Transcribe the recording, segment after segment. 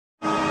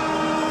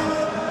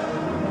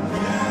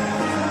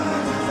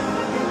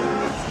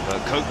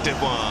Côte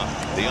d'Ivoire,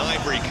 the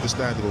Ivory.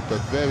 Understandable,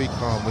 but very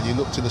calm. When you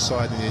look to the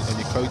side and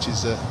your coach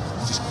is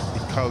just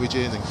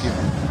encouraging and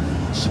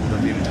giving sort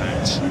of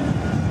impact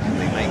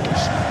they make.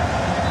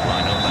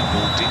 Line on that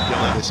ball did go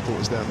out. Their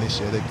supporters down this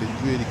year, they've been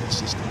really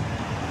consistent.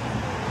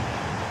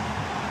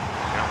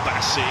 Now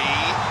Messi,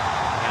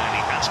 and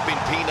he has been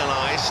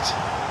penalised.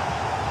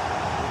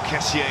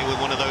 Kessié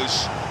with one of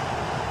those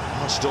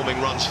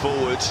storming runs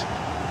forward.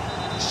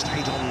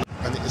 Stayed on.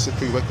 And it's a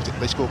prerequisite.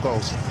 They score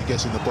goals. He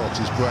gets in the box.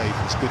 He's brave.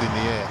 It's good in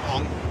the air.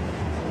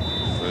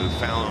 Who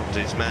found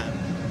his man.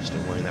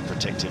 Still wearing that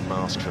protective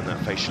mask from that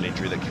facial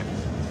injury that came.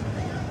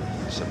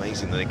 It's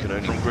amazing that they could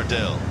only... From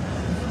Gradel.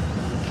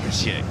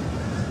 Kessié.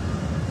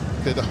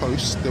 They're the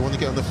hosts. They want to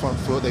get on the front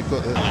foot. They've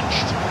got the...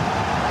 Challenged.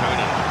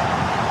 Conan.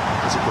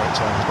 It's a great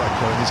challenge by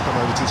Conan. He's come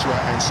over to his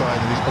right-hand side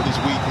and he's on his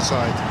weaker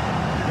side.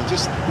 And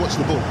just watch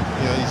the ball.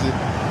 You know, he's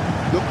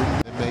looking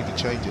and maybe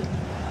change it.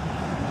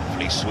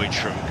 Lovely switch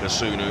from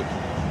Kasunu.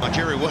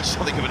 Nigeria was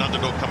something of an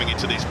underdog coming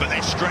into this, but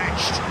they're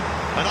stretched.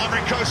 And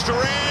Ivory Coast are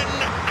in,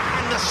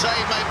 and the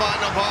save made by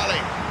Nabali.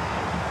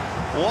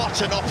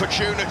 What an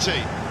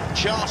opportunity.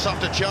 Chance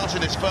after chance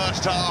in this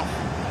first half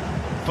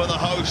for the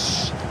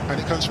hosts. And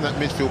it comes from that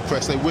midfield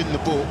press. They win the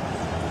ball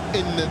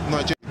in the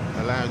Nigeria,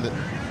 allowing the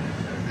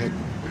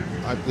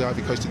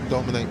Ivory Coast to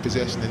dominate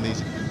possession in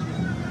these.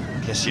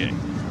 Kessié,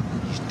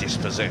 he's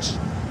dispossessed.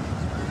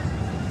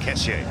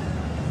 Kessié.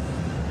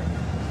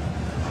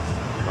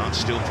 But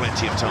still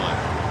plenty of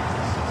time.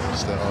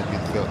 Just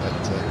arguing to go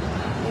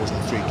that wasn't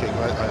a free kick.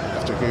 I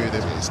have to agree with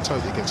him. It's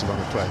totally against the run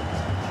of play.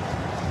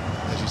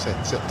 As you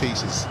said, set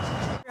pieces.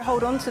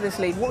 Hold on to this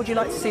lead. What would you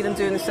like to see them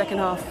do in the second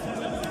half?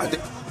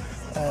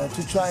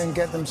 To try and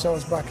get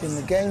themselves back in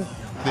the game.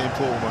 The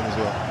important one as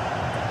well.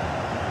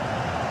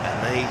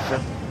 And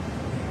they've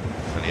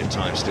plenty of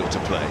time still to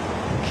play.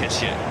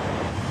 Kessié.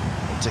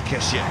 To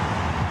Kessié.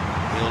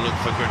 He'll look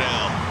for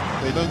Gradel.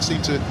 They don't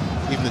seem to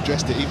even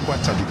address it, even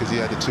quite touchy, because he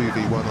had a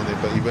 2v1 on it,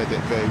 but he read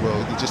it very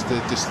well. He just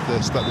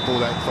stuck the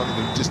ball out in front of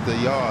him, just a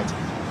yard.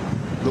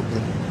 Looked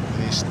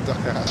and he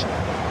stuck out.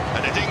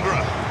 And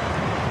Adingra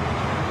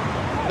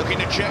looking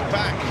to check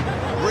back.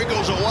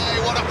 Wriggles away,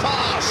 what a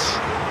pass!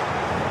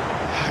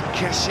 And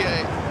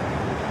Kessié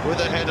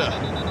with a header.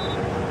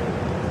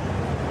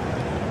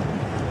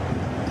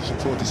 It's a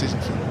poor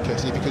decision from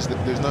Kessié because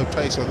there's no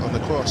pace on the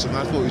cross, and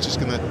I thought he was just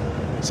going to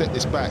set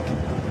this back.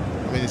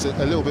 I mean, it's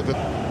a little bit of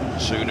a...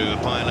 Sunu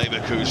by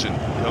Leverkusen,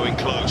 going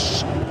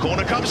close.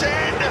 Corner comes in,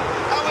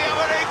 and we have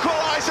an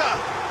equaliser.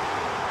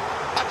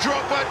 And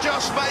Drogba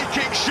just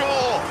making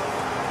sure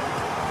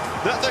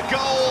that the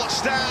goal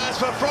stands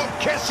for Franck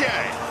Kessié.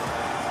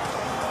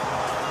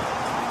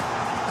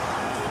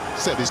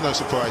 Said there's no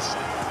surprise.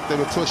 They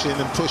were pushing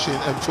and pushing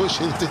and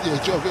pushing. Didier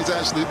Drogba is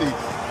absolutely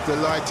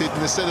delighted,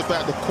 and they said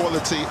about the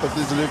quality of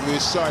the delivery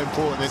is so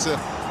important. It's a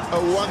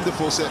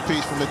wonderful set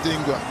piece from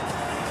Adingra.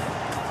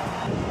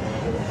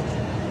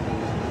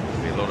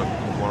 A lot of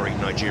worried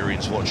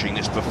Nigerians watching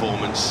this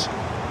performance.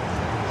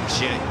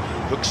 Kessié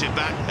hooks it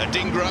back.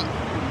 Adingra.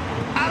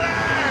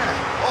 Allez!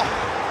 Oh!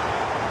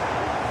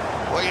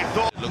 Well, you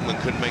thought Lookman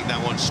couldn't make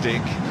that one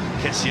stick.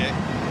 Kessié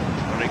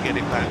trying to get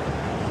it back.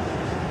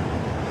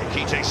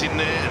 Kite's in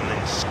there,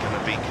 and it's going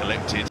to be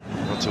collected.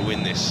 Not to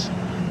win this.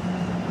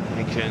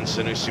 Here can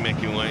Sanusi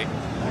making way.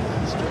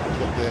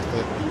 Drop there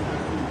for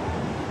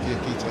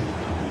Kite.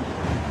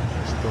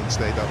 He's gone,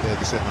 stayed up there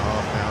the centre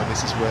half now, and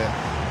this is where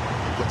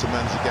you've got to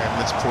manage the game.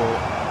 That's poor.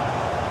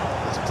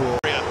 That's poor.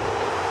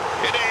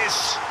 It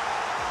is.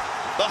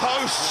 The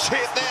hosts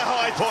hit their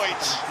high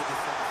point.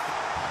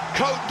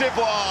 Côte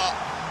d'Ivoire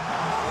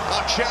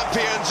are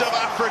champions of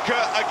Africa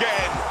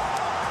again.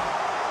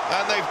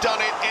 And they've done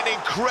it in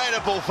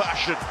incredible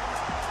fashion.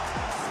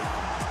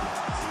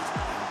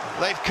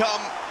 They've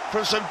come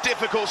from some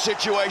difficult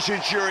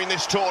situations during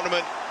this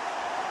tournament,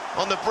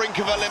 on the brink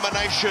of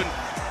elimination.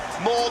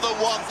 More than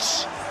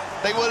once,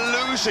 they were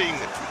losing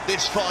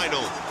this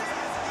final,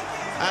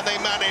 and they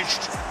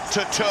managed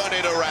to turn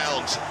it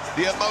around.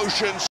 The emotions